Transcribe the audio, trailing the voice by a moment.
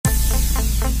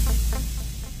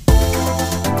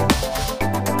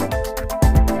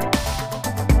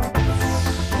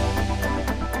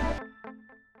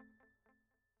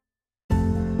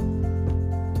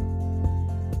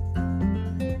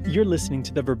You're listening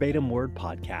to the Verbatim Word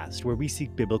Podcast, where we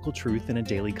seek biblical truth in a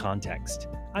daily context.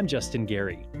 I'm Justin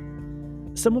Gary.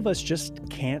 Some of us just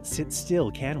can't sit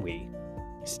still, can we?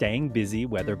 Staying busy,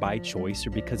 whether by choice or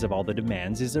because of all the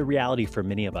demands, is a reality for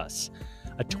many of us.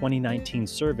 A 2019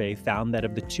 survey found that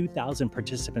of the 2,000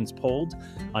 participants polled,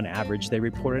 on average, they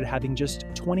reported having just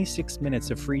 26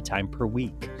 minutes of free time per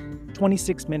week.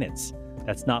 26 minutes.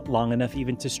 That's not long enough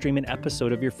even to stream an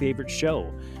episode of your favorite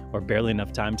show, or barely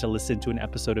enough time to listen to an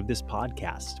episode of this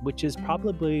podcast, which is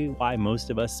probably why most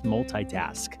of us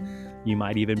multitask. You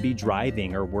might even be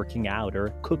driving or working out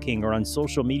or cooking or on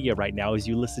social media right now as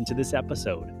you listen to this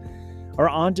episode. Our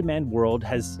on-demand world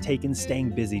has taken staying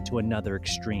busy to another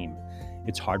extreme.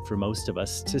 It's hard for most of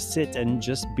us to sit and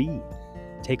just be.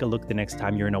 Take a look the next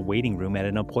time you're in a waiting room at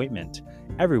an appointment.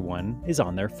 Everyone is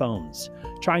on their phones,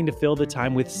 trying to fill the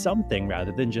time with something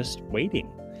rather than just waiting.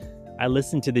 I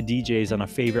listened to the DJs on a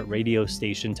favorite radio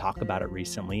station talk about it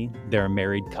recently. They're a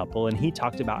married couple, and he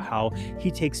talked about how he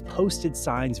takes posted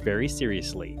signs very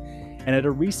seriously. And at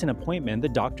a recent appointment, the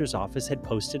doctor's office had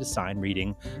posted a sign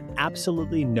reading,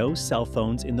 "Absolutely no cell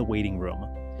phones in the waiting room."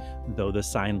 Though the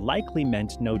sign likely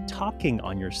meant no talking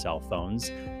on your cell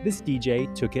phones, this DJ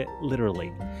took it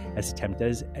literally. As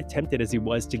tempted as he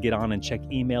was to get on and check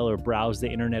email or browse the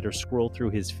internet or scroll through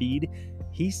his feed,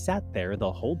 he sat there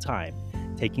the whole time,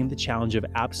 taking the challenge of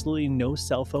absolutely no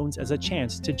cell phones as a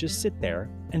chance to just sit there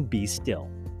and be still.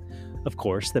 Of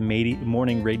course, the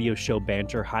morning radio show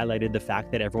banter highlighted the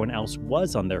fact that everyone else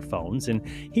was on their phones, and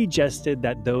he jested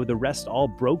that though the rest all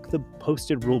broke the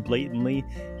posted rule blatantly,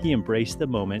 he embraced the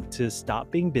moment to stop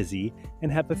being busy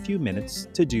and have a few minutes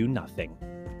to do nothing.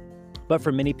 But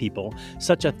for many people,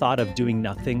 such a thought of doing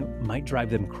nothing might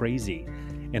drive them crazy.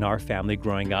 In our family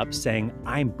growing up, saying,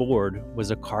 "I'm bored"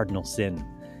 was a cardinal sin.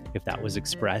 If that was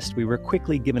expressed, we were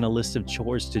quickly given a list of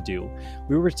chores to do.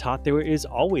 We were taught there is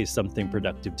always something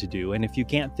productive to do, and if you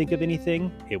can't think of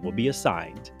anything, it will be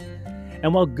assigned.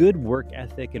 And while good work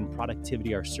ethic and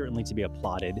productivity are certainly to be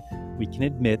applauded, we can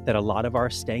admit that a lot of our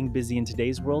staying busy in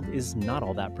today's world is not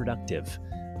all that productive,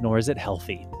 nor is it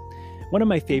healthy. One of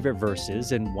my favorite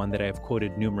verses, and one that I have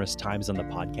quoted numerous times on the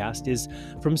podcast, is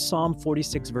from Psalm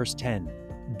 46, verse 10.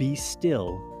 "Be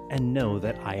still and know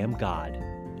that I am God.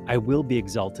 I will be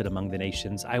exalted among the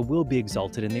nations. I will be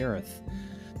exalted in the earth."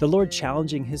 The Lord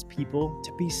challenging his people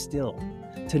to be still,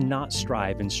 to not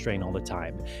strive and strain all the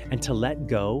time, and to let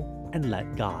go and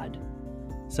let God.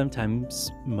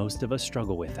 Sometimes most of us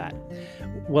struggle with that.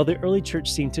 Well, the early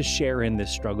church seemed to share in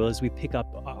this struggle as we pick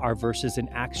up our verses in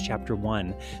Acts chapter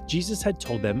 1. Jesus had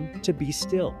told them to be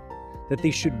still, that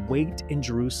they should wait in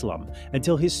Jerusalem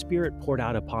until his Spirit poured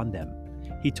out upon them.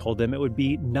 He told them it would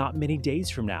be not many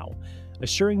days from now,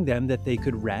 assuring them that they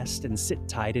could rest and sit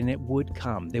tight and it would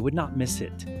come. They would not miss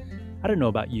it. I don't know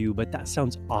about you, but that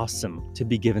sounds awesome to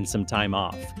be given some time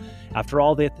off. After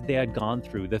all that they had gone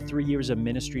through, the 3 years of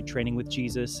ministry training with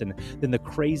Jesus, and then the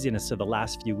craziness of the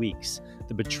last few weeks,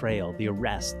 the betrayal, the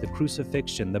arrest, the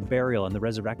crucifixion, the burial, and the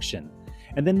resurrection.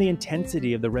 And then the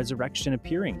intensity of the resurrection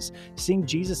appearings, seeing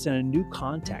Jesus in a new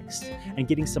context, and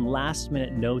getting some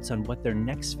last-minute notes on what their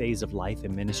next phase of life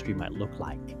and ministry might look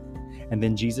like. And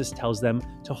then Jesus tells them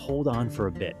to hold on for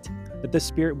a bit, that the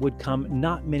Spirit would come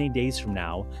not many days from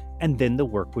now, and then the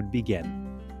work would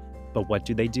begin. But what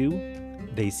do?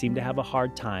 They seem to have a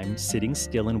hard time sitting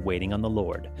still and waiting on the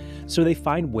Lord. So they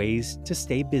find ways to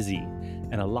stay busy,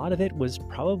 and a lot of it was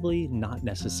probably not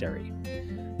necessary.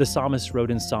 The psalmist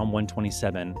wrote in Psalm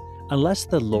 127, "Unless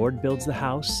the Lord builds the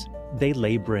house, they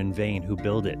labor in vain who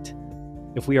build it."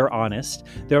 If we are honest,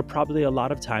 there are probably a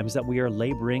lot of times that we are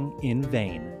laboring in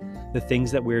vain. The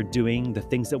things that we're doing, the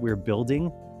things that we're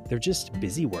building, they're just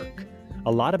busy work.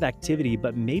 A lot of activity,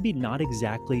 but maybe not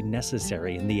exactly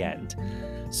necessary in the end.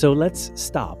 So let's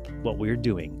stop what we're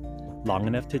doing long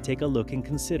enough to take a look and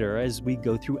consider as we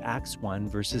go through Acts 1,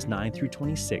 verses 9 through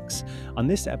 26 on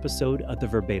this episode of the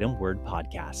Verbatim Word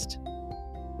Podcast.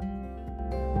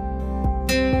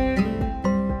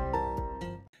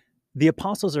 The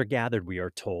apostles are gathered, we are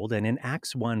told, and in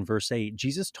Acts 1, verse 8,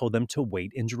 Jesus told them to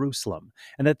wait in Jerusalem,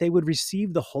 and that they would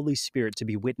receive the Holy Spirit to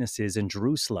be witnesses in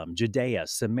Jerusalem, Judea,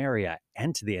 Samaria,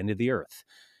 and to the end of the earth.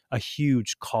 A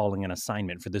huge calling and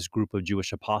assignment for this group of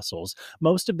Jewish apostles.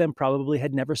 Most of them probably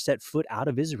had never set foot out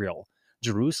of Israel.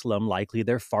 Jerusalem likely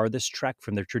their farthest trek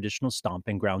from their traditional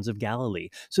stomping grounds of Galilee.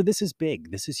 So this is big,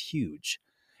 this is huge.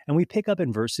 And we pick up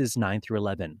in verses 9 through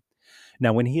 11.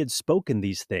 "Now when he had spoken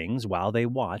these things, while they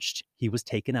watched, he was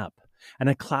taken up, and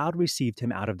a cloud received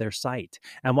him out of their sight.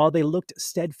 And while they looked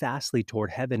steadfastly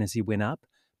toward heaven as he went up,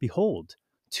 behold,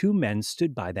 2 men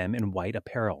stood by them in white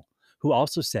apparel, who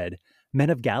also said, 'Men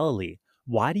of Galilee,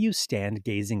 Why do you stand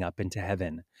gazing up into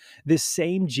heaven? This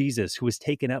same Jesus who was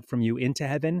taken up from you into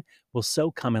heaven will so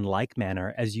come in like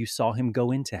manner as you saw him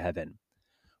go into heaven.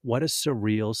 What a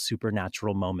surreal,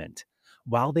 supernatural moment.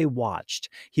 While they watched,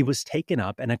 he was taken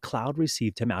up and a cloud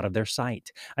received him out of their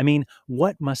sight. I mean,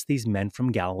 what must these men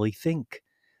from Galilee think?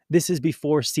 This is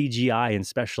before CGI and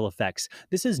special effects.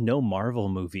 This is no Marvel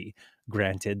movie.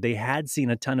 Granted, they had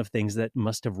seen a ton of things that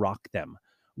must have rocked them: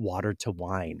 water to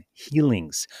wine,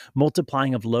 healings,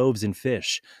 multiplying of loaves and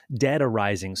fish, dead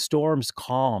arising, storms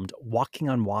calmed, walking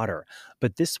on water.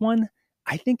 But this one,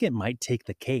 I think it might take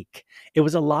the cake. It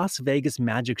was a Las Vegas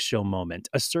magic show moment,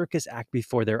 a circus act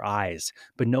before their eyes,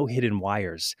 but no hidden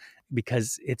wires,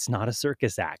 because it's not a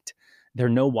circus act. There are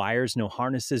no wires, no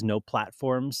harnesses, no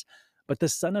platforms. But the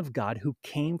Son of God who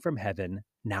came from heaven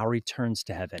now returns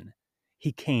to heaven.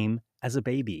 He came as a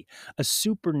baby, a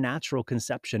supernatural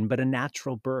conception, but a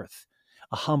natural birth,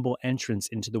 a humble entrance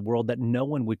into the world that no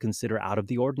one would consider out of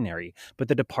the ordinary. But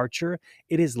the departure,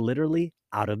 it is literally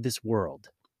out of this world.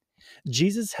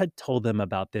 Jesus had told them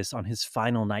about this on his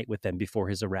final night with them before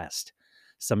his arrest.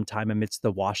 Sometime amidst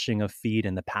the washing of feet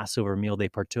and the Passover meal they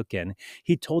partook in,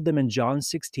 he told them in John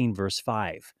 16, verse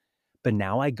 5, "But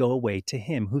now I go away to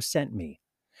him who sent me."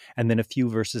 And then a few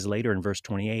verses later in verse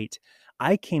 28,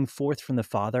 "I came forth from the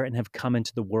Father and have come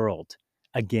into the world.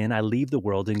 Again, I leave the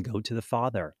world and go to the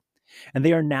Father." And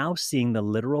they are now seeing the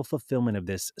literal fulfillment of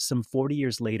this some 40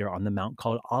 years later on the mount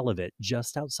called Olivet,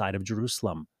 just outside of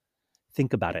Jerusalem.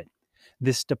 Think about it.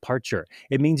 This departure,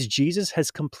 it means Jesus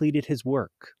has completed his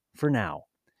work for now.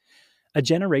 A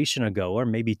generation ago, or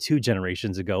maybe 2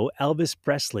 generations ago, Elvis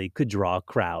Presley could draw a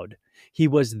crowd. He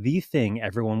was the thing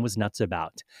everyone was nuts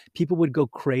about. People would go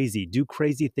crazy, do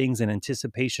crazy things in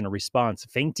anticipation or response,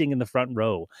 fainting in the front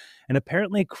row. And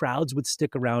apparently, crowds would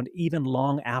stick around even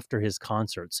long after his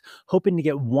concerts, hoping to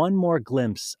get one more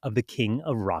glimpse of the king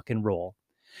of rock and roll.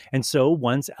 And so,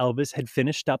 once Elvis had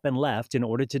finished up and left in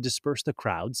order to disperse the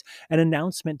crowds, an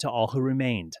announcement to all who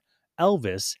remained: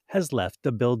 Elvis has left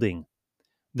the building.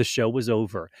 The show was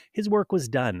over. His work was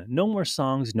done. No more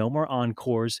songs, no more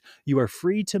encores. You are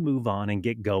free to move on and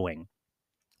get going.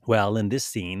 Well, in this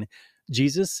scene,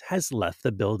 Jesus has left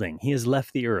the building. He has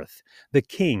left the earth, the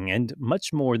king, and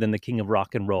much more than the king of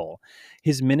rock and roll.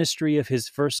 His ministry of his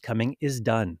first coming is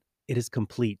done. It is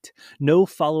complete. No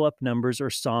follow up numbers or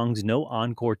songs, no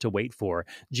encore to wait for.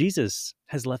 Jesus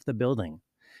has left the building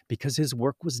because his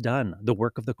work was done, the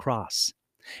work of the cross.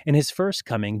 In his first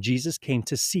coming, Jesus came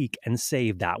to seek and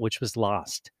save that which was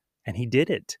lost. And he did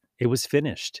it. It was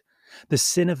finished. The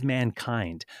sin of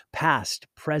mankind, past,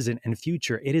 present, and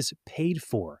future, it is paid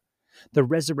for. The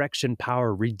resurrection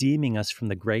power redeeming us from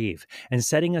the grave and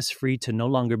setting us free to no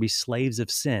longer be slaves of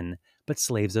sin, but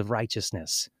slaves of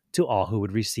righteousness to all who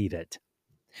would receive it.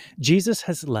 Jesus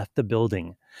has left the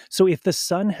building. So if the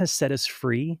Son has set us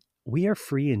free, we are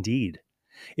free indeed.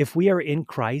 If we are in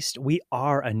Christ, we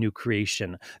are a new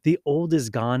creation. The old is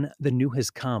gone, the new has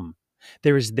come.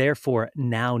 There is therefore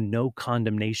now no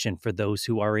condemnation for those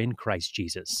who are in Christ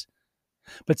Jesus.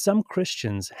 But some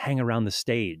Christians hang around the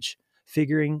stage,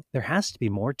 figuring there has to be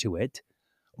more to it.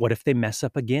 What if they mess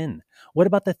up again? What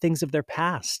about the things of their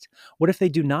past? What if they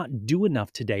do not do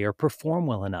enough today or perform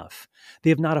well enough? They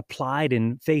have not applied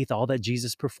in faith all that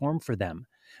Jesus performed for them,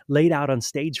 laid out on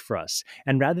stage for us,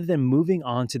 and rather than moving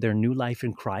on to their new life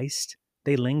in Christ,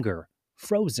 they linger,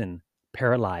 frozen,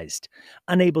 paralyzed,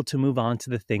 unable to move on to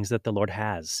the things that the Lord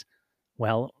has.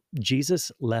 Well,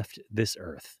 Jesus left this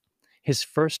earth, his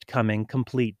first coming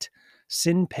complete,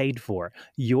 sin paid for,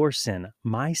 your sin,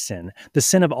 my sin, the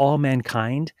sin of all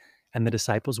mankind, and the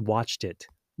disciples watched it.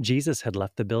 Jesus had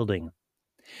left the building.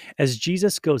 As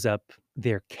Jesus goes up,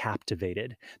 they're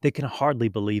captivated. They can hardly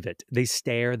believe it. They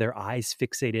stare, their eyes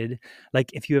fixated,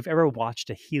 like if you have ever watched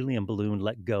a helium balloon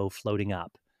let go floating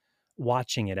up,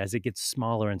 watching it as it gets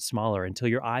smaller and smaller until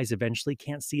your eyes eventually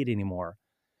can't see it anymore.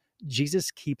 Jesus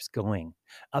keeps going,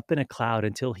 up in a cloud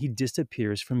until he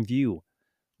disappears from view.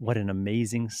 What an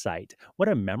amazing sight. What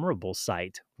a memorable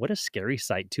sight. What a scary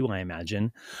sight, too, I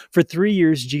imagine. For 3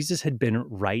 years, Jesus had been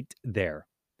right there,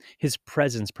 his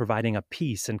presence providing a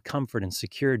peace and comfort and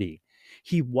security.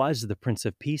 He was the Prince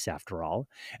of Peace, after all.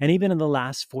 And even in the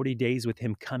last 40 days with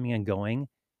him coming and going,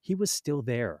 he was still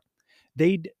there.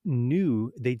 They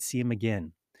knew they'd see him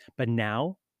again. But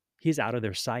now, he's out of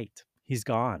their sight. He's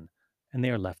gone, and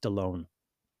they are left alone.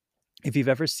 If you've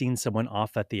ever seen someone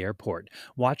off at the airport,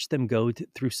 watch them go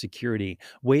through security,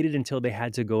 waited until they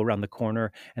had to go around the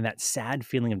corner, and that sad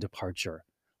feeling of departure,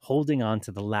 holding on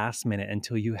to the last minute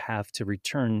until you have to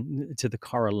return to the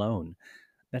car alone.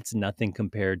 That's nothing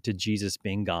compared to Jesus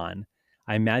being gone.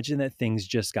 I imagine that things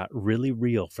just got really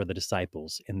real for the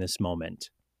disciples in this moment.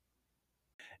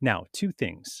 Now, two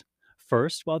things.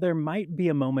 First, while there might be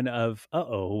a moment of,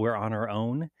 we're on our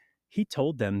own, he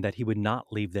told them that he would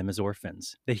not leave them as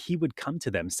orphans, that he would come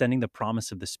to them, sending the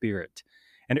promise of the Spirit.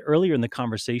 And earlier in the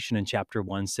conversation in chapter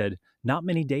 1 said, not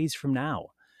many days from now.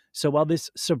 So while this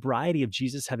sobriety of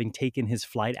Jesus having taken his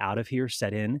flight out of here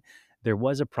set in, there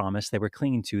was a promise they were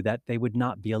clinging to that they would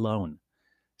not be alone.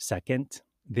 Second,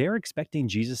 they're expecting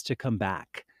Jesus to come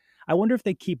back. I wonder if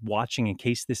they keep watching in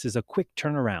case this is a quick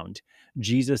turnaround.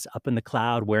 Jesus up in the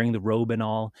cloud, wearing the robe and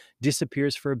all,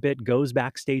 disappears for a bit, goes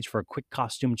backstage for a quick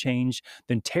costume change,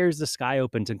 then tears the sky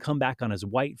open to come back on his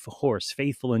white horse,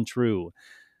 faithful and true.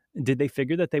 Did they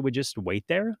figure that they would just wait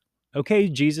there? Okay,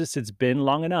 Jesus, it's been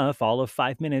long enough, all of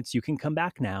 5 minutes, you can come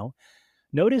back now.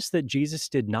 Notice that Jesus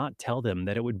did not tell them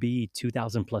that it would be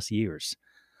 2,000 plus years.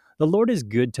 The Lord is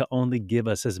good to only give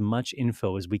us as much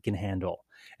info as we can handle.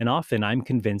 And often I'm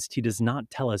convinced He does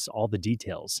not tell us all the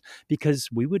details because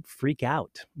we would freak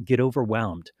out, get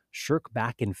overwhelmed, shirk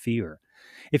back in fear.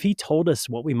 If He told us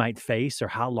what we might face or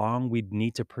how long we'd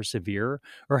need to persevere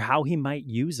or how He might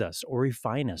use us or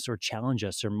refine us or challenge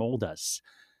us or mold us.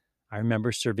 I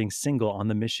remember serving single on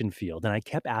the mission field, and I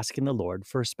kept asking the Lord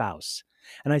for a spouse.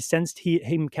 And I sensed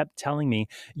Him kept telling me,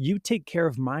 you take care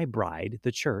of my bride,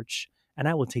 the church, and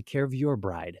I will take care of your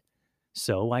bride.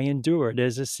 So I endured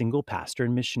as a single pastor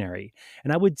and missionary,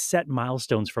 and I would set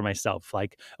milestones for myself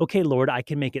like, okay, Lord, I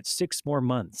can make it 6 more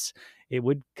months. It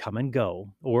would come and go.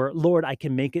 Or, Lord, I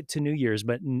can make it to New Year's,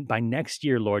 but by next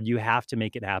year, Lord, you have to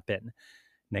make it happen.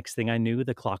 Next thing I knew,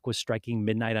 the clock was striking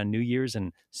midnight on New Year's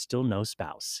and still no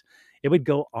spouse. It would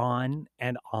go on,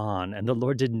 and the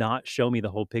Lord did not show me the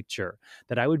whole picture,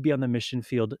 that I would be on the mission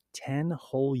field 10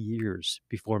 whole years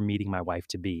before meeting my wife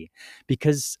to be,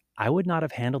 because I would not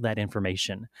have handled that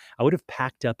information. I would have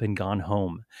packed up and gone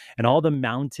home, and all the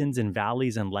mountains and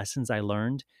valleys and lessons I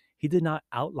learned, He did not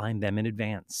outline them in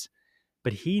advance,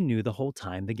 but He knew the whole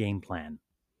time the game plan.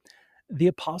 The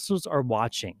apostles are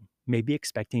watching, maybe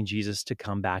expecting Jesus to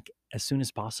come back as soon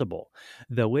as possible,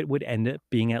 though it would end up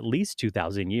being at least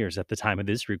 2,000 years at the time of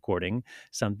this recording,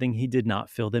 something He did not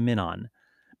fill them in on.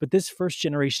 But this first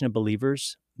generation of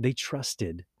believers, they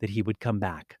trusted that He would come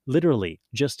back, literally,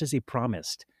 just as He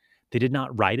promised. They did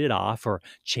not write it off or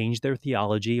change their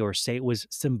theology or say it was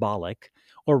symbolic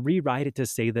or rewrite it to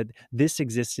say that this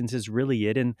existence is really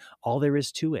it and all there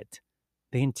is to it.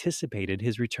 They anticipated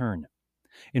His return.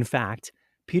 In fact,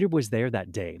 Peter was there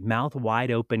that day, mouth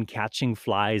wide open, catching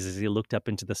flies as he looked up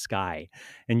into the sky.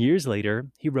 And years later,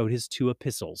 he wrote his 2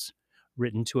 epistles,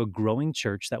 written to a growing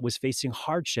church that was facing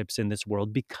hardships in this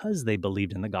world because they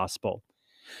believed in the gospel.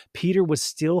 Peter was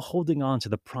still holding on to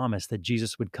the promise that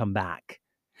Jesus would come back.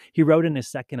 He wrote in his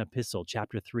 2nd epistle,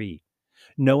 chapter 3,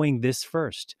 knowing this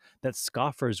first, that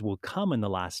scoffers will come in the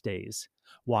last days,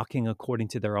 walking according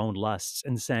to their own lusts,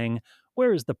 and saying,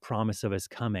 where is the promise of His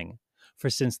coming? For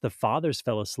since the fathers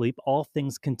fell asleep, all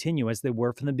things continue as they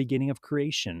were from the beginning of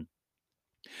creation.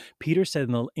 Peter said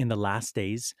in the last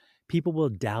days, people will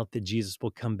doubt that Jesus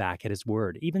will come back at His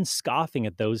word, even scoffing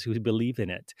at those who believe in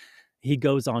it. He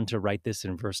goes on to write this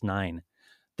in verse 9.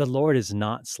 The Lord is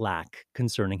not slack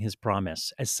concerning His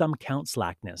promise, as some count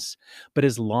slackness, but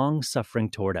is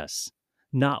long-suffering toward us,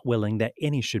 not willing that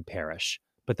any should perish,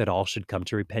 but that all should come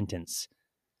to repentance.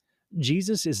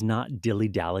 Jesus is not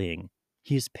dilly-dallying.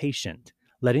 He is patient,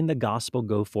 letting the gospel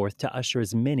go forth to usher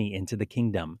as many into the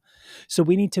kingdom. So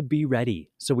we need to be ready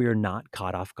so we are not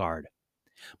caught off guard.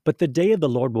 But the day of the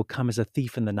Lord will come as a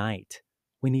thief in the night.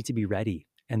 We need to be ready.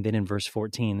 And then in verse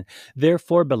 14,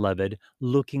 therefore, beloved,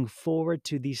 looking forward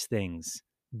to these things,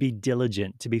 be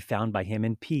diligent to be found by Him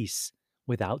in peace,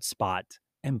 without spot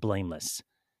and blameless.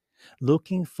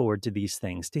 Looking forward to these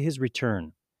things, to His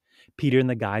return. Peter and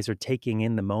the guys are taking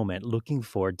in the moment, looking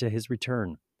forward to His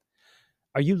return.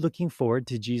 Are you looking forward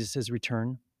to Jesus'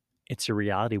 return? It's a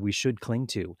reality we should cling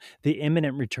to, the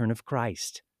imminent return of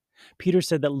Christ. Peter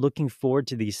said that looking forward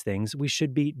to these things, we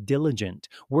should be diligent,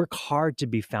 work hard to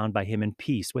be found by Him in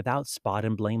peace, without spot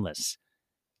and blameless.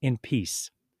 In peace.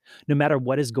 No matter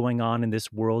what is going on in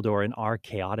this world or in our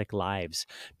chaotic lives,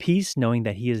 peace knowing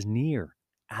that He is near,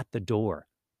 at the door,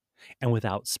 and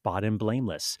without spot and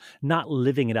blameless, not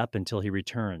living it up until He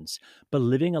returns, but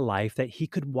living a life that He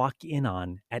could walk in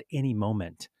on at any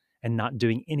moment and not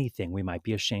doing anything we might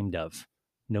be ashamed of.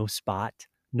 No spot,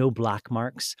 no black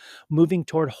marks, moving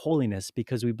toward holiness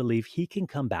because we believe He can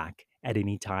come back at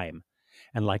any time.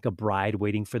 And like a bride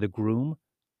waiting for the groom,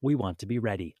 we want to be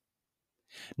ready.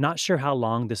 Not sure how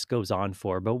long this goes on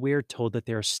for, but we're told that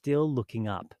they're still looking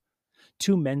up.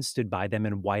 2 men stood by them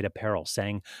in white apparel,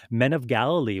 saying, Men of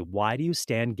Galilee, why do you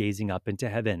stand gazing up into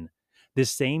heaven?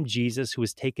 This same Jesus who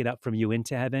was taken up from you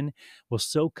into heaven will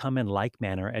so come in like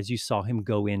manner as you saw him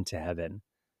go into heaven.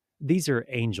 These are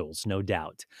angels, no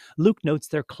doubt. Luke notes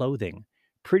their clothing.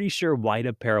 Pretty sure white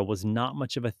apparel was not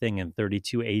much of a thing in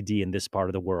 32 AD in this part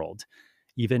of the world.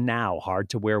 Even now, hard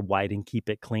to wear white and keep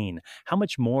it clean. How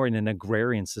much more in an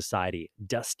agrarian society,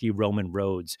 dusty Roman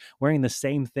roads, wearing the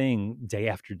same thing day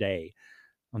after day?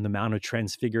 On the Mount of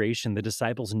Transfiguration, the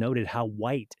disciples noted how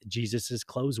white Jesus'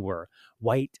 clothes were,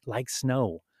 white like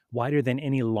snow, whiter than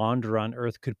any launder on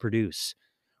earth could produce.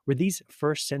 Were these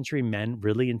first century men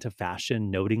really into fashion,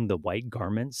 noting the white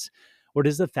garments? Or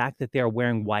does the fact that they are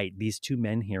wearing white, these 2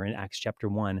 men here in Acts chapter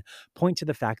 1, point to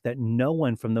the fact that no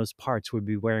one from those parts would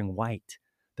be wearing white?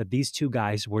 That these 2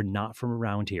 guys were not from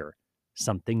around here,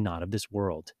 something not of this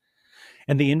world.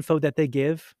 And the info that they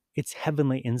give, it's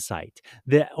heavenly insight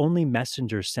that only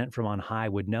messengers sent from on high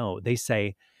would know. They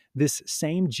say, This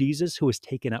same Jesus who was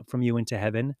taken up from you into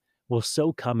heaven will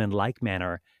so come in like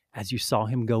manner as you saw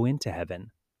him go into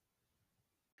heaven.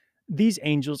 These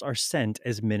angels are sent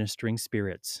as ministering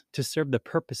spirits to serve the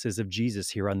purposes of Jesus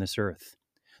here on this earth.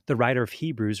 The writer of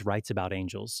Hebrews writes about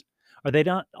angels. Are they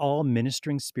not all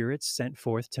ministering spirits sent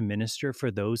forth to minister for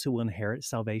those who will inherit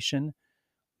salvation?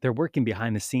 They're working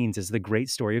behind the scenes as the great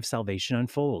story of salvation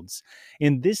unfolds.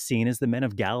 In this scene, as the men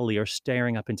of Galilee are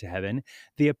staring up into heaven,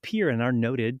 they appear and are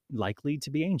noted likely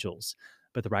to be angels.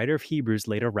 But the writer of Hebrews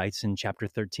later writes in chapter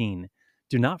 13,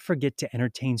 Do not forget to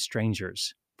entertain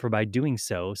strangers, for by doing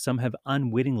so, some have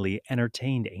unwittingly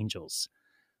entertained angels.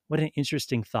 What an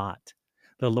interesting thought.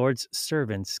 The Lord's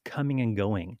servants coming and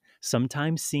going,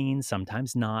 sometimes seen,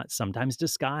 sometimes not, sometimes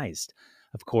disguised.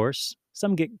 Of course,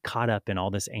 some get caught up in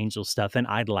all this angel stuff and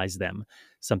idolize them,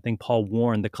 something Paul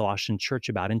warned the Colossian church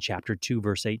about in chapter 2,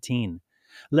 verse 18.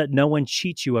 Let no one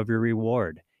cheat you of your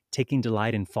reward, taking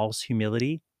delight in false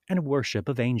humility and worship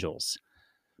of angels.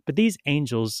 But these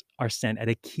angels are sent at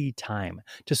a key time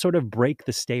to sort of break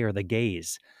the stare or the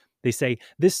gaze. They say,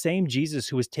 This same Jesus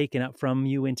who was taken up from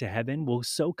you into heaven will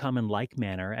so come in like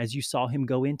manner as you saw him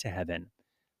go into heaven.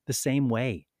 The same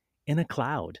way, in a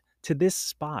cloud, to this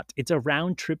spot. It's a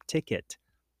round-trip ticket.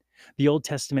 The Old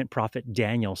Testament prophet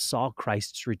Daniel saw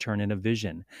Christ's return in a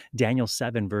vision. Daniel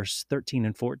 7, verse 13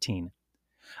 and 14.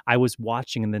 I was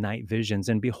watching in the night visions,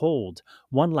 and behold,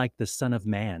 one like the Son of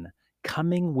Man,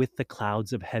 coming with the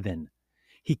clouds of heaven.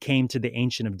 He came to the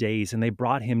Ancient of Days, and they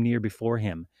brought him near before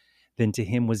him. Then to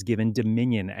him was given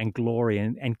dominion and glory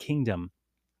and kingdom,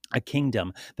 a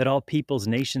kingdom that all peoples,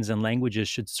 nations, and languages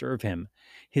should serve him.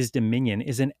 His dominion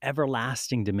is an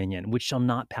everlasting dominion which shall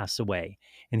not pass away,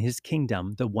 and his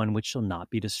kingdom the one which shall not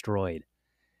be destroyed.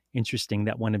 Interesting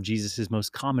that one of Jesus'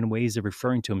 most common ways of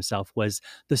referring to himself was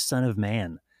the Son of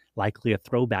Man, likely a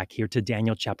throwback here to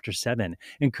Daniel chapter 7,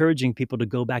 encouraging people to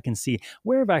go back and see,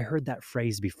 where have I heard that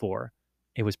phrase before?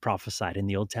 It was prophesied in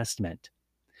the Old Testament.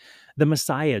 The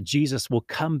Messiah, Jesus, will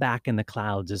come back in the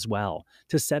clouds as well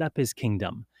to set up his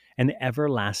kingdom, an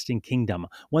everlasting kingdom,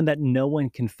 one that no one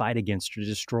can fight against or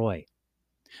destroy.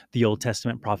 The Old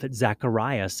Testament prophet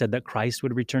Zechariah said that Christ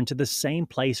would return to the same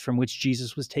place from which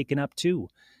Jesus was taken up to.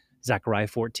 Zechariah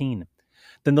 14.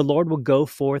 Then the Lord will go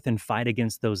forth and fight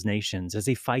against those nations as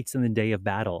he fights in the day of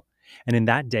battle. And in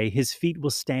that day his feet will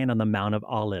stand on the Mount of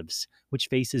Olives, which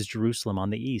faces Jerusalem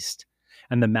on the east.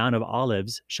 And the Mount of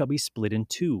Olives shall be split in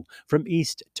two, from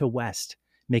east to west,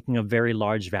 making a very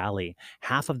large valley.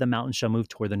 Half of the mountain shall move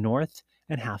toward the north,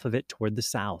 and half of it toward the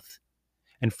south.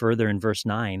 And further in verse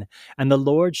 9, And the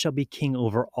Lord shall be king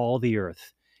over all the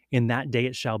earth. In that day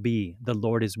it shall be, the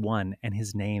Lord is one, and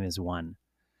his name is one.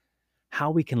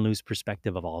 How we can lose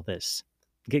perspective of all this,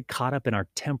 get caught up in our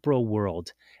temporal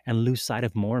world, and lose sight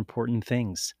of more important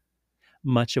things.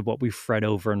 Much of what we fret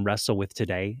over and wrestle with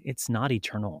today, it's not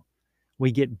eternal.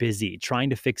 We get busy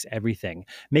trying to fix everything,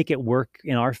 make it work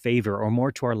in our favor or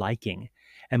more to our liking.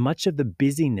 And much of the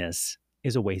busyness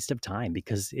is a waste of time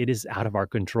because it is out of our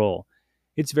control.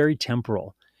 It's very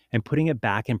temporal, and putting it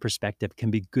back in perspective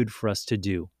can be good for us to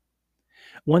do.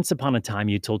 Once upon a time,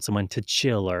 you told someone to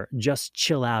chill or just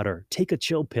chill out or take a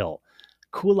chill pill.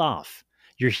 Cool off.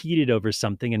 You're heated over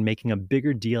something and making a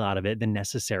bigger deal out of it than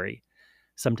necessary.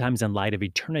 Sometimes in light of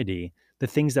eternity, the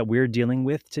things that we're dealing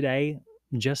with today,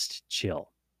 just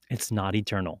chill. It's not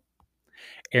eternal.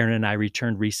 Aaron and I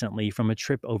returned recently from a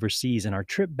trip overseas, and our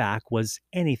trip back was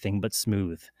anything but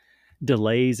smooth.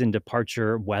 Delays in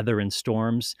departure, weather, and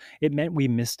storms, it meant we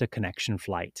missed a connection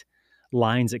flight.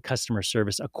 Lines at customer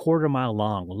service a quarter-mile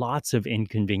long, lots of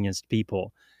inconvenienced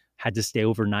people. Had to stay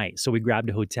overnight, so we grabbed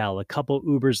a hotel. A couple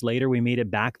Ubers later, we made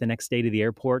it back the next day to the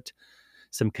airport.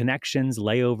 Some connections,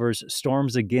 layovers,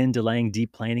 storms again delaying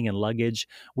deplaning and luggage.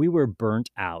 We were burnt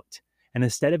out. And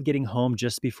instead of getting home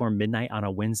just before midnight on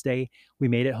a Wednesday, we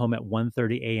made it home at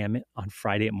 1:30 a.m. on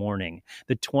Friday morning.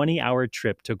 The 20-hour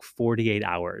trip took 48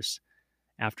 hours.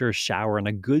 After a shower and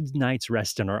a good night's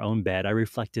rest in our own bed, I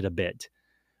reflected a bit.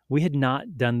 We had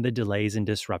not done the delays and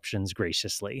disruptions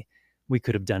graciously. We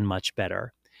could have done much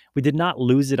better. We did not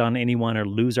lose it on anyone or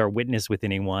lose our witness with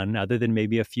anyone, other than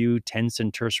maybe a few tense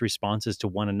and terse responses to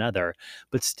one another,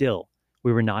 but still,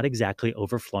 we were not exactly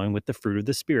overflowing with the fruit of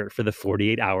the Spirit for the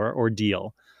 48-hour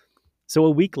ordeal. So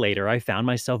a week later, I found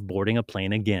myself boarding a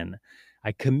plane again.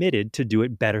 I committed to do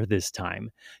it better this time,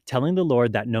 telling the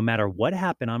Lord that no matter what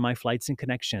happened on my flights and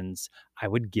connections, I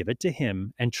would give it to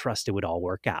Him and trust it would all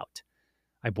work out.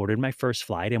 I boarded my first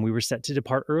flight and we were set to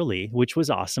depart early, which was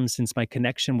awesome since my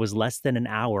connection was less than an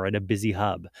hour at a busy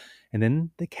hub. And then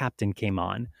the captain came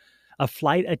on. A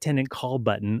flight attendant call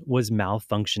button was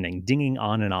malfunctioning, dinging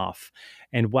on and off.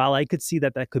 And while I could see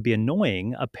that that could be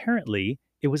annoying, apparently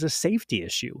it was a safety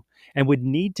issue and would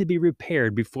need to be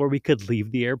repaired before we could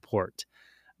leave the airport.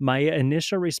 My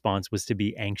initial response was to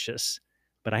be anxious,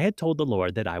 but I had told the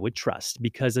Lord that I would trust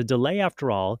because a delay, after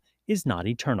all, is not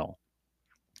eternal.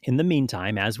 In the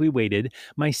meantime, as we waited,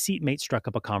 my seatmate struck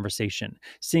up a conversation,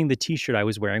 seeing the t-shirt I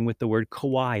was wearing with the word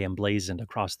Kauai emblazoned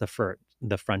across the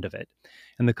front of it.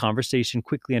 And the conversation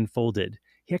quickly unfolded.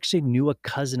 He actually knew a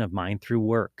cousin of mine through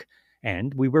work,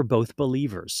 and we were both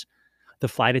believers. The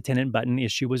flight attendant button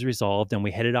issue was resolved, and we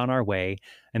headed on our way.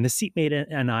 And the seatmate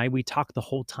and I, we talked the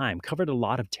whole time, covered a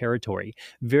lot of territory,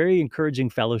 very encouraging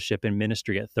fellowship and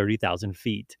ministry at 30,000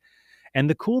 feet. And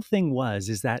the cool thing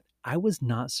is that I was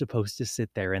not supposed to sit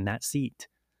there in that seat.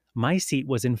 My seat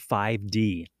was in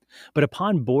 5D. But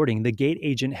upon boarding, the gate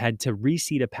agent had to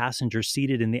reseat a passenger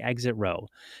seated in the exit row,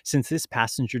 since this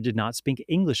passenger did not speak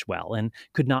English well and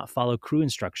could not follow crew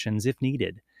instructions if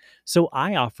needed. So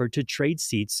I offered to trade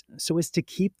seats so as to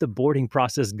keep the boarding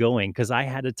process going because I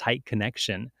had a tight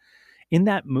connection. In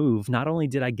that move, not only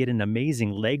did I get an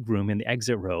amazing leg room in the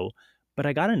exit row, but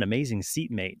I got an amazing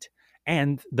seatmate.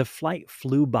 And the flight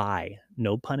flew by,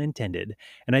 no pun intended,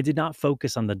 and I did not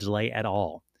focus on the delay at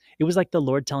all. It was like the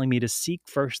Lord telling me to seek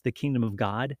first the kingdom of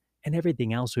God, and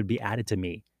everything else would be added to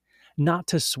me. Not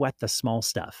to sweat the small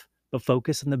stuff, but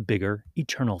focus on the bigger,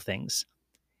 eternal things.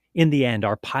 In the end,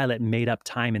 our pilot made up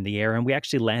time in the air and we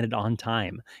actually landed on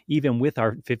time, even with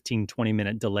our 15-20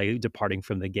 minute delay departing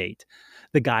from the gate.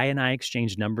 The guy and I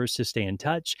exchanged numbers to stay in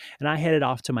touch, and I headed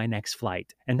off to my next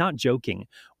flight. And not joking,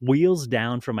 wheels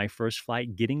down from my first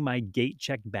flight, getting my gate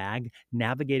checked bag,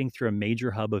 navigating through a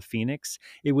major hub of Phoenix,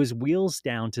 it was wheels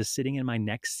down to sitting in my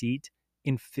next seat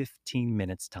in 15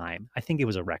 minutes time. I think it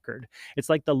was a record. It's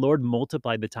like the Lord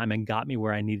multiplied the time and got me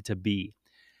where I needed to be.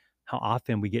 How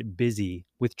often we get busy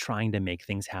with trying to make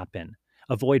things happen.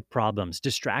 Avoid problems,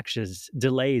 distractions,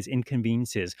 delays,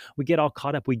 inconveniences. We get all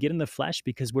caught up. We get in the flesh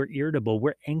because we're irritable,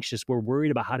 we're anxious, we're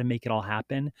worried about how to make it all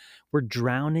happen. We're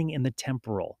drowning in the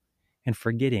temporal and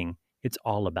forgetting it's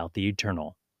all about the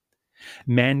eternal.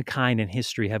 Mankind and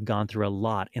history have gone through a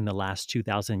lot in the last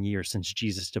 2,000 years since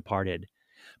Jesus departed.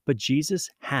 But Jesus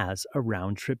has a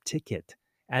round trip ticket.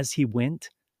 As he went,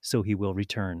 so he will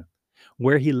return.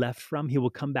 Where he left from, he will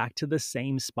come back to the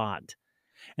same spot.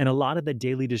 And a lot of the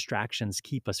daily distractions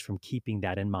keep us from keeping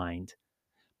that in mind.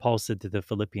 Paul said to the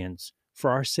Philippians, "For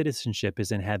our citizenship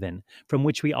is in heaven, from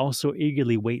which we also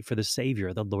eagerly wait for the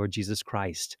Savior, the Lord Jesus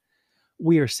Christ."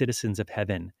 We are citizens of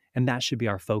heaven, and that should be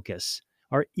our focus,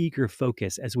 our eager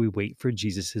focus as we wait for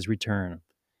Jesus' return.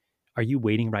 Are you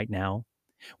waiting right now?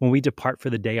 When we depart for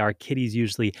the day, our kiddies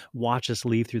usually watch us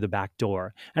leave through the back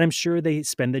door. And I'm sure they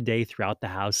spend the day throughout the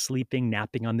house, sleeping,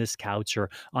 napping on this couch or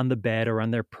on the bed or on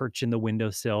their perch in the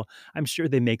windowsill. I'm sure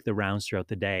they make the rounds throughout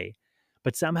the day.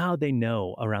 But somehow they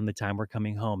know around the time we're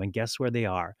coming home. And guess where they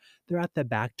are? They're at the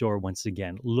back door once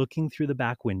again, looking through the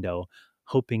back window,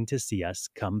 hoping to see us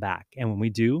come back. And when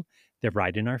we do, they're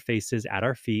right in our faces, at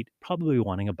our feet, probably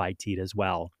wanting a bite to eat as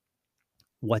well.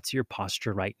 What's your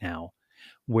posture right now?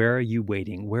 Where are you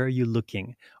waiting? Where are you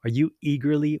looking? Are you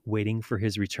eagerly waiting for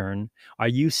his return? Are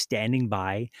you standing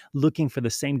by, looking for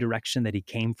the same direction that he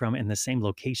came from and the same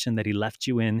location that he left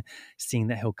you in, seeing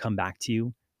that he'll come back to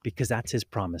you? Because that's his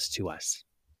promise to us.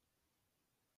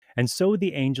 And so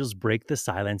the angels break the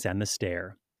silence and the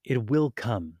stare. It will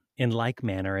come in like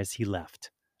manner as he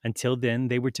left. Until then,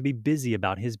 they were to be busy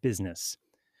about his business.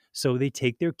 So they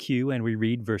take their cue, and we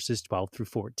read verses 12 through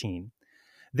 14.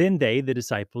 Then they, the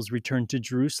disciples, returned to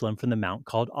Jerusalem from the mount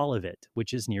called Olivet,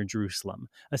 which is near Jerusalem,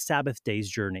 a Sabbath day's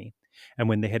journey. And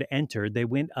when they had entered, they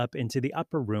went up into the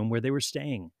upper room where they were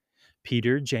staying.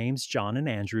 Peter, James, John, and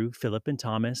Andrew, Philip and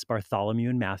Thomas, Bartholomew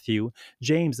and Matthew,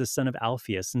 James the son of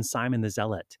Alphaeus, and Simon the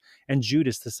Zealot, and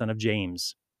Judas the son of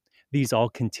James. These all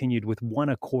continued with one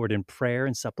accord in prayer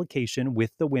and supplication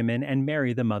with the women and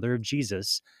Mary, the mother of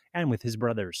Jesus, and with his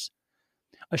brothers.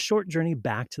 A short journey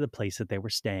back to the place that they were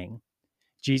staying.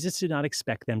 Jesus did not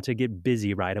expect them to get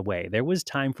busy right away. There was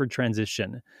time for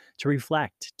transition, to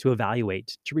reflect, to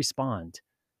evaluate, to respond.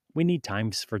 We need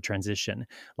times for transition.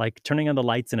 Like turning on the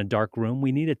lights in a dark room,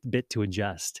 we need a bit to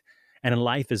adjust. And in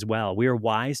life as well, we are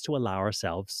wise to allow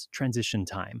ourselves transition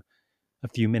time. A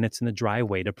few minutes in the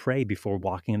driveway to pray before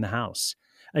walking in the house.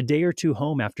 A day or two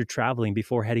home after traveling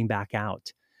before heading back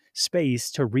out.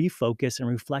 Space to refocus and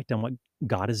reflect on what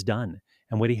God has done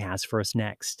and what he has for us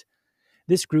next.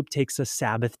 This group takes a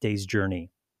Sabbath day's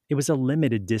journey. It was a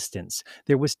limited distance.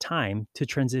 There was time to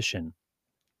transition.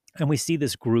 And we see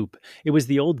this group. It was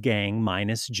the old gang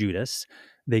minus Judas.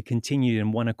 They continued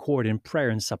in one accord in prayer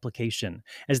and supplication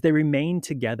as they remained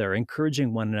together,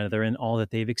 encouraging one another in all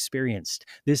that they've experienced,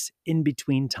 this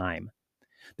in-between time.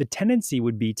 The tendency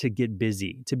would be to get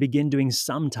busy, to begin doing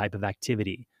some type of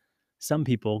activity. Some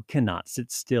people cannot sit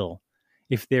still.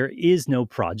 If there is no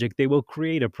project, they will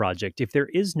create a project. If there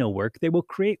is no work, they will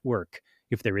create work.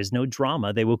 If there is no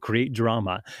drama, they will create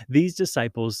drama. These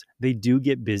disciples, they do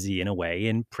get busy in a way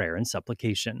in prayer and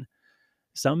supplication.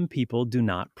 Some people do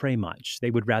not pray much.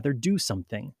 They would rather do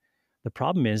something. The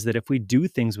problem is that if we do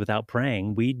things without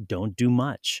praying, we don't do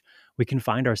much. We can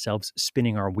find ourselves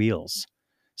spinning our wheels.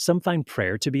 Some find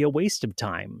prayer to be a waste of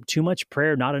time. Too much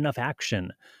prayer, not enough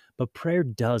action. But prayer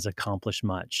does accomplish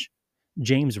much.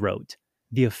 James wrote,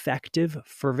 "The effective,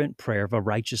 fervent prayer of a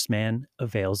righteous man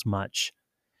avails much."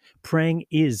 Praying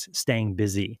is staying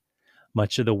busy.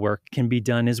 Much of the work can be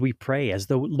done as we pray, as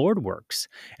the Lord works.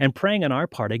 And praying on our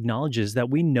part acknowledges that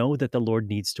we know that the Lord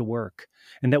needs to work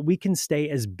and that we can stay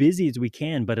as busy as we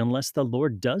can, but unless the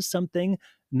Lord does something,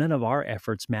 none of our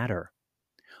efforts matter.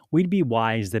 We'd be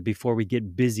wise that before we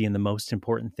get busy in the most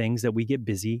important things, that we get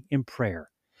busy in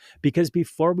prayer. Because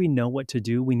before we know what to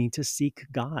do, we need to seek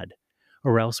God.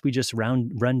 Or else we just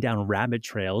run down rabbit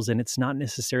trails and it's not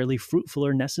necessarily fruitful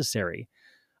or necessary.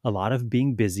 A lot of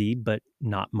being busy, but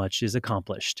not much is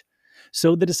accomplished.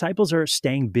 So the disciples are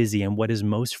staying busy in what is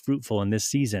most fruitful in this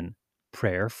season,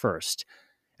 prayer first.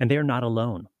 And they are not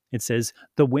alone. It says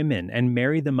the women and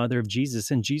Mary, the mother of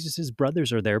Jesus, and Jesus'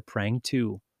 brothers are there praying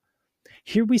too.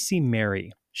 Here we see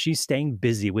Mary. She's staying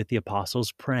busy with the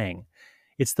apostles praying.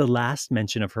 It's the last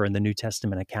mention of her in the New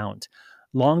Testament account.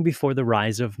 Long before the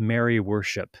rise of Mary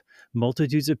worship,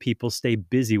 multitudes of people stay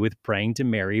busy with praying to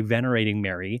Mary, venerating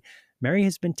Mary. Mary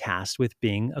has been tasked with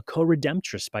being a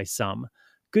co-redemptress by some.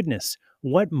 Goodness,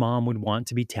 what mom would want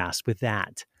to be tasked with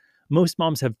that? Most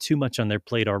moms have too much on their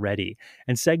plate already,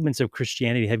 and segments of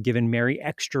Christianity have given Mary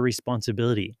extra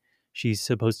responsibility. She's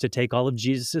supposed to take all of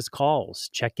Jesus' calls,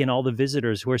 check in all the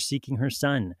visitors who are seeking her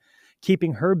son,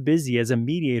 keeping her busy as a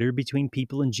mediator between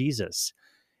people and Jesus.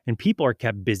 And people are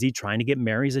kept busy trying to get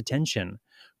Mary's attention,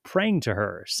 praying to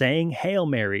her, saying Hail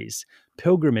Marys,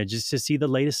 pilgrimages to see the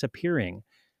latest appearing.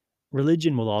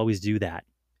 Religion will always do that.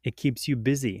 It keeps you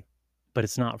busy, but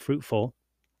it's not fruitful.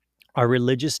 Our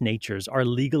religious natures, our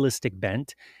legalistic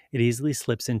bent, it easily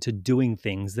slips into doing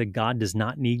things that God does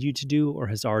not need you to do or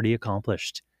has already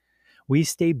accomplished. We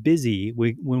stay busy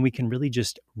when we can really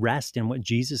just rest in what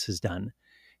Jesus has done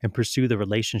and pursue the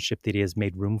relationship that he has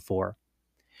made room for.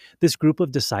 This group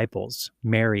of disciples,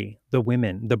 Mary, the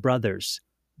women, the brothers,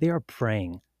 they are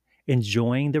praying,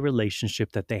 enjoying the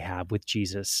relationship that they have with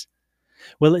Jesus.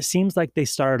 Well, it seems like they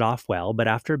started off well, but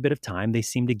after a bit of time, they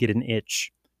seem to get an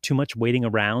itch. Too much waiting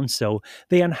around, so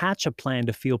they unhatch a plan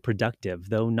to feel productive,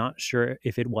 though not sure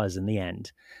if it was in the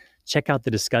end. Check out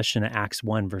the discussion at Acts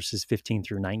 1, verses 15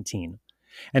 through 19.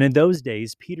 And in those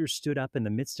days, Peter stood up in the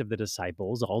midst of the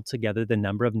disciples, altogether the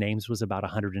number of names was about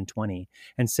 120,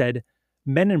 and said,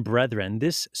 "Men and brethren,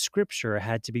 this scripture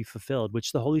had to be fulfilled,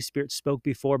 which the Holy Spirit spoke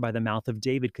before by the mouth of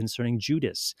David concerning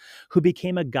Judas, who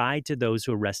became a guide to those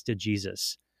who arrested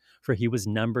Jesus. For he was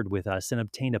numbered with us and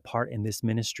obtained a part in this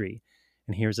ministry."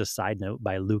 And here's a side note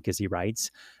by Luke as he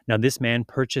writes, "Now this man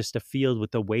purchased a field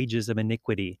with the wages of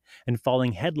iniquity, and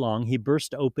falling headlong, he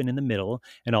burst open in the middle,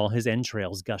 and all his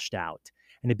entrails gushed out.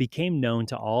 And it became known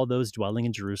to all those dwelling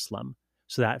in Jerusalem.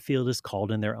 So that field is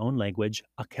called in their own language,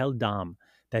 Akeldam,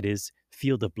 that is,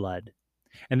 field of blood."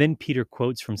 And then Peter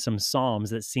quotes from some Psalms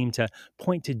that seem to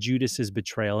point to Judas's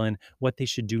betrayal and what they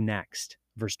should do next.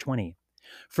 Verse 20,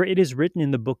 "For it is written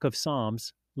in the book of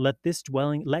Psalms, let his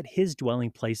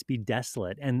dwelling place be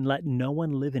desolate, and let no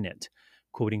one live in it,"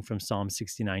 quoting from Psalm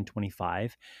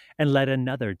 69:25, "and let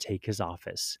another take his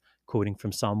office," quoting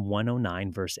from Psalm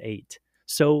 109, verse 8.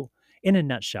 So, in a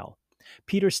nutshell,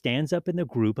 Peter stands up in the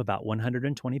group, about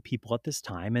 120 people at this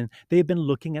time, and they have been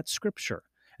looking at Scripture,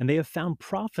 and they have found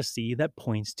prophecy that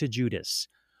points to Judas,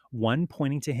 one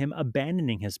pointing to him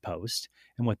abandoning his post,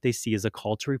 and what they see as a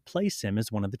call to replace him as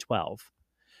one of the 12.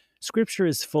 Scripture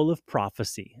is full of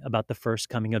prophecy about the first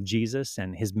coming of Jesus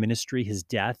and his ministry, his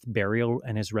death, burial,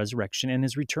 and his resurrection and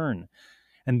his return.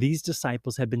 And these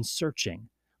disciples have been searching,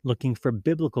 looking for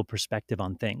biblical perspective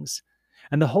on things.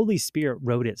 And the Holy Spirit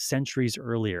wrote it centuries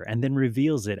earlier and then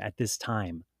reveals it at this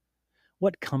time.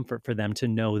 What comfort for them to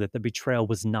know that the betrayal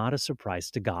was not a surprise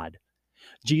to God.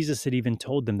 Jesus had even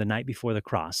told them the night before the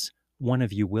cross, "One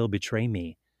of you will betray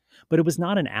me." But it was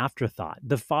not an afterthought.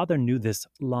 The Father knew this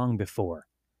long before.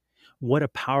 What a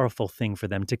powerful thing for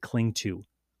them to cling to,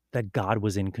 that God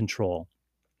was in control.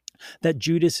 That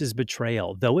Judas's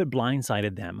betrayal, though it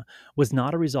blindsided them, was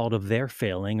not a result of their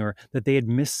failing or that they had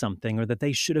missed something or that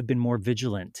they should have been more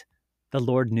vigilant. The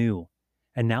Lord knew,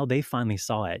 and now they finally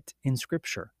saw it in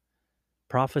Scripture.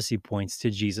 Prophecy points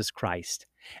to Jesus Christ,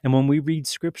 and when we read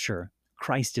Scripture,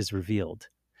 Christ is revealed.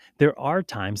 There are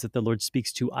times that the Lord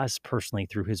speaks to us personally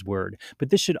through his word,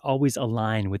 but this should always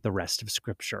align with the rest of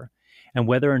Scripture. And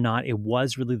whether or not it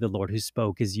was really the Lord who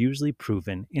spoke is usually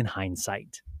proven in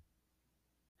hindsight.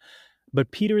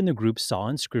 But Peter and the group saw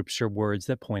in Scripture words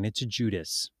that pointed to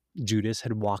Judas. Judas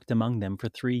had walked among them for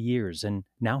 3 years, and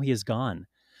now he is gone.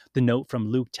 The note from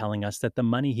Luke telling us that the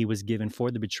money he was given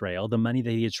for the betrayal, the money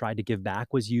that he had tried to give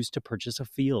back, was used to purchase a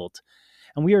field.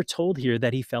 And we are told here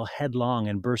that he fell headlong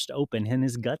and burst open and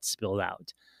his guts spilled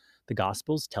out. The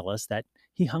Gospels tell us that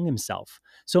he hung himself.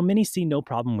 So many see no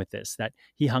problem with this, that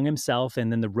he hung himself and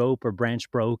then the rope or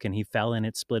branch broke and he fell and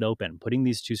it split open, putting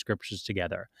these two scriptures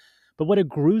together. But what a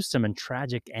gruesome and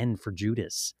tragic end for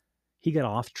Judas. He got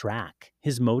off track.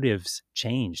 His motives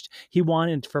changed. He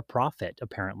wanted for profit,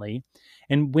 apparently.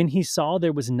 And when he saw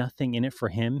there was nothing in it for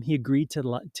him, he agreed to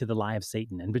the lie of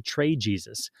Satan and betrayed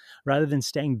Jesus, rather than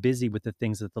staying busy with the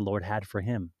things that the Lord had for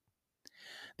him.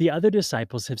 The other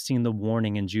disciples have seen the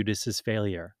warning in Judas's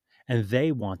failure, and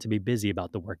they want to be busy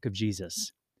about the work of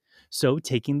Jesus. So,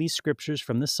 taking these scriptures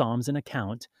from the Psalms in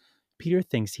account, Peter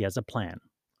thinks he has a plan.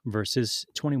 Verses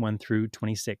 21 through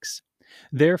 26.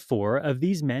 Therefore, of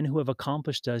these men who have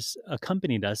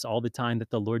accompanied us all the time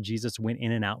that the Lord Jesus went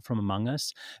in and out from among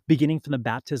us, beginning from the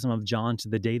baptism of John to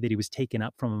the day that he was taken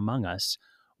up from among us,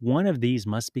 one of these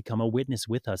must become a witness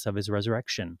with us of his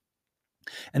resurrection.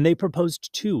 And they proposed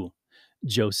two,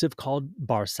 Joseph called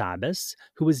Barsabbas,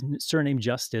 who was surnamed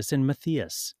Justus, and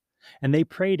Matthias. And they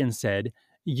prayed and said,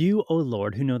 "You, O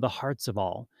Lord, who know the hearts of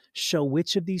all, show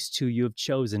which of these two you have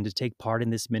chosen to take part in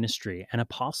this ministry and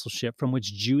apostleship from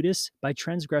which Judas by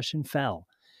transgression fell,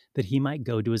 that he might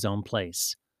go to his own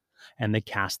place." And they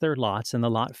cast their lots, and the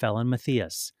lot fell on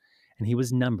Matthias, and he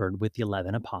was numbered with the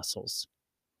 11 apostles.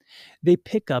 They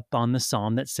pick up on the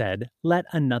psalm that said, "Let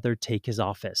another take his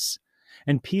office."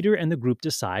 And Peter and the group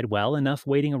decide, well, enough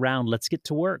waiting around, let's get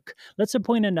to work. Let's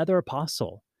appoint another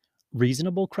apostle.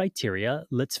 Reasonable criteria,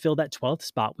 let's fill that 12th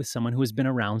spot with someone who has been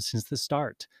around since the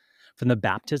start. From the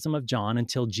baptism of John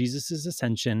until Jesus'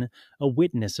 ascension, a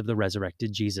witness of the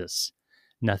resurrected Jesus.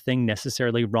 Nothing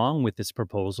necessarily wrong with this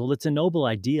proposal. It's a noble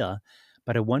idea,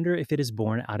 but I wonder if it is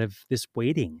born out of this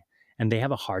waiting, and they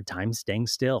have a hard time staying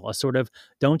still, a sort of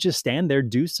don't just stand there,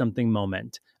 do something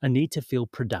moment, a need to feel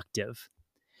productive.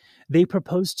 They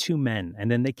propose two men, and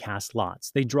then they cast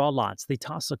lots. They draw lots. They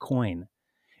toss a coin.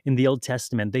 In the Old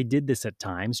Testament, they did this at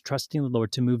times, trusting the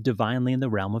Lord to move divinely in the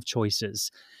realm of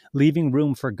choices, leaving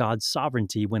room for God's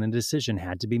sovereignty when a decision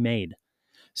had to be made.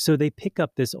 So they pick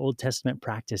up this Old Testament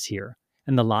practice here,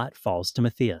 and the lot falls to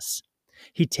Matthias.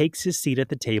 He takes his seat at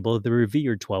the table of the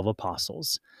revered 12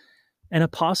 apostles. An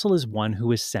apostle is one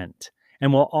who is sent.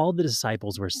 And while all the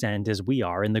disciples were sent, as we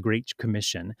are in the Great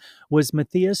Commission, was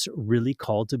Matthias really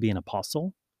called to be an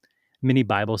apostle? Many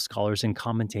Bible scholars and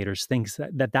commentators think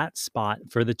that spot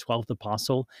for the 12th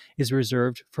apostle is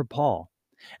reserved for Paul.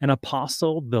 An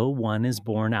apostle, though one is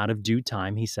born out of due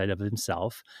time, he said of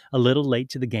himself, a little late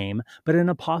to the game, but an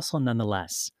apostle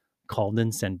nonetheless, called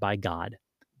and sent by God,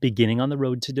 beginning on the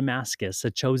road to Damascus, a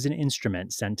chosen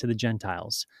instrument sent to the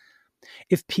Gentiles.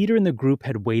 If Peter and the group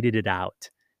had waited it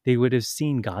out, they would have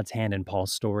seen God's hand in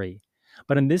Paul's story.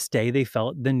 But on this day, they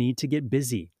felt the need to get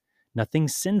busy. Nothing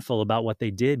sinful about what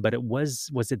they did, but was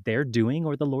it their doing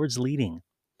or the Lord's leading?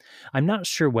 I'm not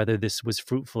sure whether this was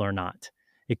fruitful or not.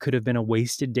 It could have been a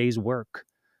wasted day's work.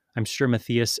 I'm sure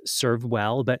Matthias served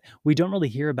well, but we don't really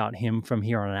hear about him from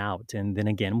here on out. And then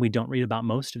again, we don't read about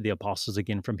most of the apostles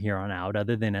again from here on out,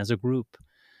 other than as a group.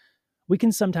 We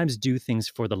can sometimes do things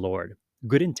for the Lord,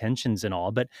 Good intentions and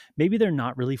all, but maybe they're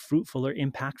not really fruitful or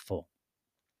impactful.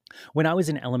 When I was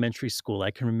in elementary school,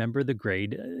 I can remember the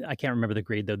grade. I can't remember the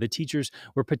grade though. The teachers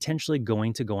were potentially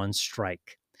going to go on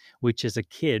strike, which as a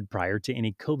kid prior to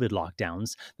any COVID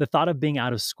lockdowns, the thought of being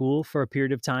out of school for a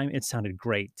period of time, it sounded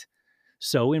great.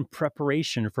 So, in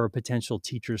preparation for a potential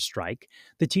teacher's strike,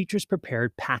 the teachers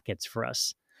prepared packets for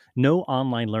us. No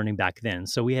online learning back then,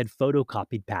 so we had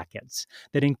photocopied packets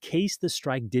that in case the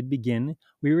strike did begin,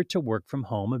 we were to work from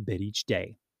home a bit each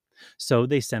day. So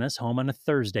they sent us home on a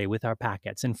Thursday with our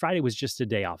packets, and Friday was just a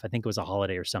day off. I think it was a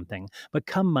holiday or something. But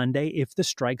come Monday, if the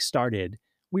strike started,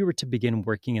 we were to begin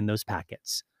working in those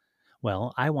packets.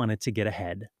 Well, I wanted to get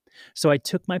ahead. So I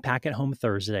took my packet home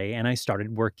Thursday and I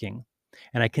started working.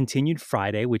 And I continued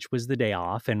Friday, which was the day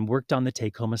off, and worked on the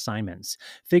take home assignments,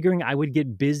 figuring I would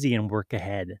get busy and work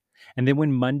ahead. And then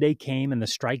when Monday came and the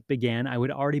strike began, I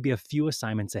would already be a few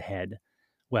assignments ahead.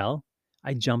 Well,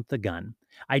 I jumped the gun.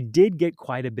 I did get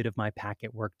quite a bit of my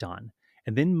packet worked on.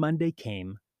 And then Monday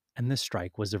came and the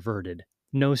strike was averted.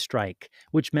 No strike,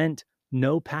 which meant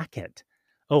no packet.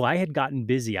 Oh, I had gotten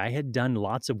busy. I had done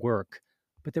lots of work,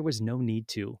 but there was no need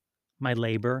to. My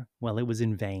labor, well, it was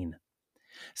in vain.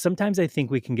 Sometimes I think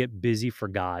we can get busy for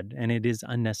God, and it is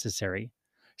unnecessary.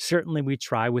 Certainly, we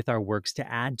try with our works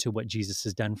to add to what Jesus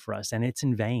has done for us, and it's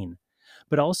in vain.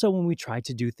 But also when we try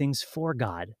to do things for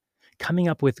God, coming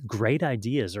up with great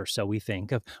ideas or so we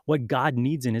think of what God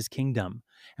needs in his kingdom,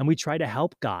 and we try to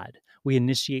help God. We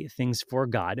initiate things for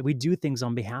God. We do things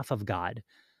on behalf of God.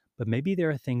 But maybe there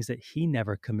are things that he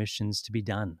never commissions to be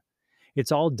done.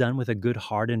 It's all done with a good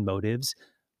heart and motives,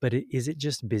 but is it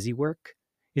just busy work?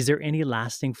 Is there any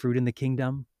lasting fruit in the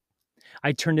kingdom?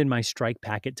 I turned in my strike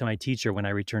packet to my teacher when I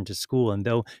returned to school, and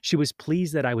though she was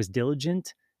pleased that I was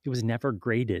diligent, it was never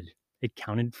graded. It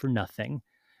counted for nothing.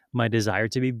 My desire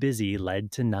to be busy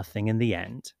led to nothing in the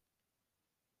end.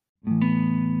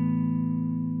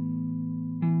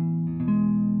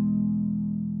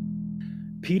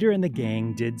 Peter and the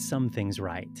gang did some things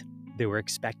right. They were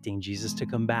expecting Jesus to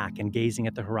come back and gazing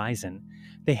at the horizon.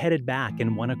 They headed back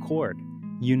in one accord,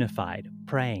 unified,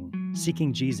 praying,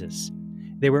 seeking Jesus.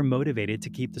 They were motivated to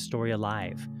keep the story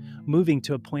alive, moving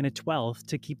to appoint a 12th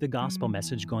to keep the gospel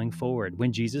message going forward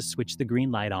when Jesus switched the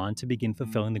green light on to begin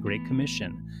fulfilling the Great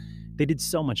Commission. They did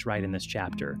so much right in this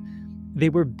chapter. They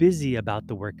were busy about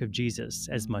the work of Jesus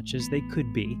as much as they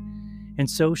could be, and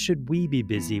so should we be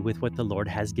busy with what the Lord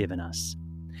has given us.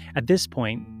 At this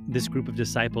point, this group of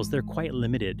disciples, they're quite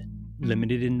limited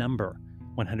in number.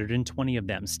 120 of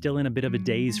them, still in a bit of a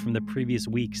daze from the previous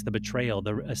weeks, the betrayal,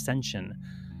 the ascension.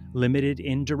 Limited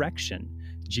in direction.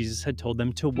 Jesus had told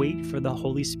them to wait for the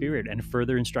Holy Spirit and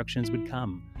further instructions would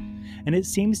come. And it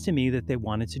seems to me that they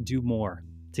wanted to do more,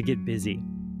 to get busy.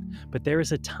 But there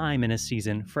is a time and a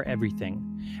season for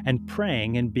everything. And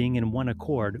praying and being in one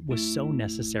accord was so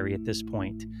necessary at this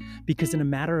point, because in a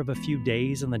matter of a few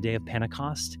days on the day of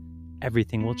Pentecost,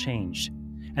 everything will change,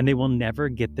 and they will never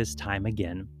get this time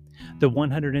again. The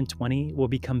 120 will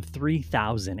become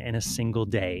 3,000 in a single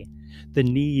day. The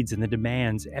needs and the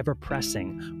demands ever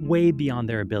pressing, way beyond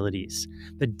their abilities.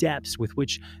 The depths with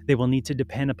which they will need to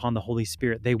depend upon the Holy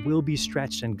Spirit, they will be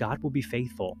stretched and God will be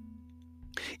faithful.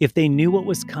 If they knew what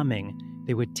was coming,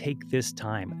 they would take this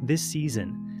time, this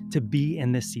season, to be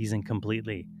in this season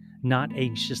completely, not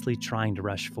anxiously trying to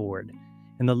rush forward.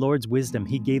 In the Lord's wisdom,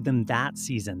 he gave them that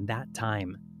season, that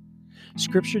time.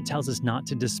 Scripture tells us not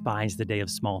to despise the day of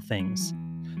small things.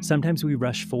 Sometimes we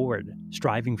rush forward,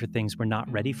 striving for things we're not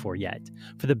ready for yet,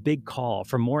 for the big call,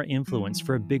 for more influence,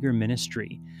 for a bigger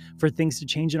ministry, for things to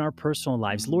change in our personal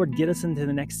lives. Lord, get us into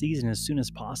the next season as soon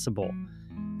as possible.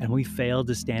 And we fail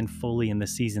to stand fully in the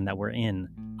season that we're in,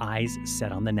 eyes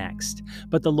set on the next.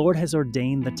 But the Lord has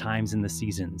ordained the times and the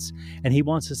seasons, and he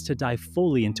wants us to dive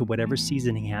fully into whatever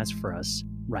season he has for us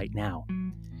right now.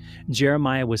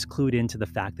 Jeremiah was clued into the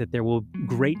fact that there will be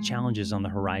great challenges on the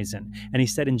horizon, and he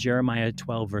said in Jeremiah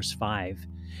 12, verse 5,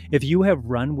 "If you have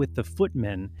run with the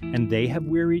footmen, and they have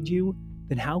wearied you,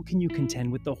 then how can you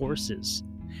contend with the horses?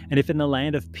 And if in the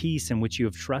land of peace in which you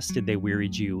have trusted they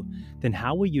wearied you, then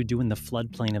how will you do in the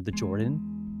floodplain of the Jordan?"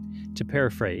 To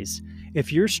paraphrase,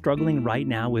 if you're struggling right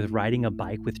now with riding a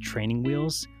bike with training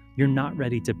wheels, you're not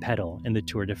ready to pedal in the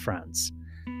Tour de France.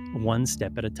 One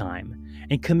step at a time,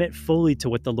 and commit fully to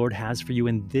what the Lord has for you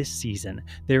in this season.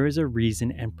 There is a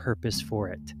reason and purpose for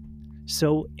it.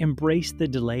 So embrace the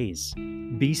delays.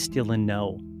 Be still and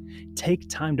know. Take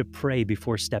time to pray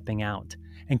before stepping out,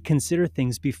 and consider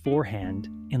things beforehand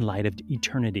in light of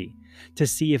eternity, to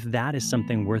see if that is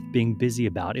something worth being busy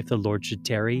about if the Lord should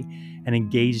tarry, and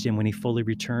engaged in when he fully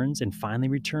returns and finally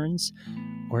returns,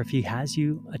 or if he has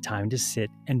you a time to sit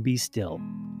and be still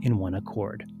in one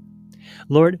accord.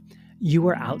 Lord, you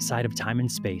are outside of time and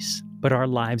space, but our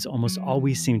lives almost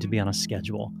always seem to be on a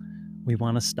schedule. We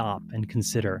want to stop and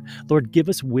consider. Lord, give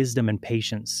us wisdom and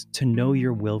patience to know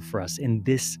your will for us in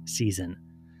this season.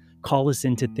 Call us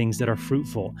into things that are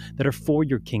fruitful, that are for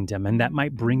your kingdom, and that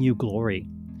might bring you glory.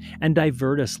 And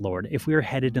divert us, Lord, if we are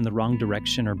headed in the wrong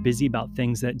direction or busy about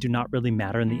things that do not really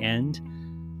matter in the end.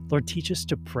 Lord, teach us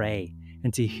to pray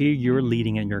and to hear your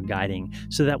leading and your guiding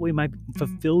so that we might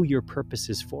fulfill your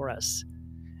purposes for us.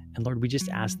 And Lord, we just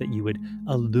ask that you would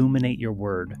illuminate your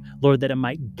word, Lord, that it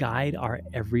might guide our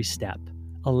every step,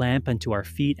 a lamp unto our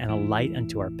feet and a light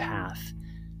unto our path.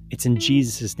 It's in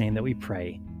Jesus' name that we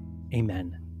pray.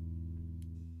 Amen.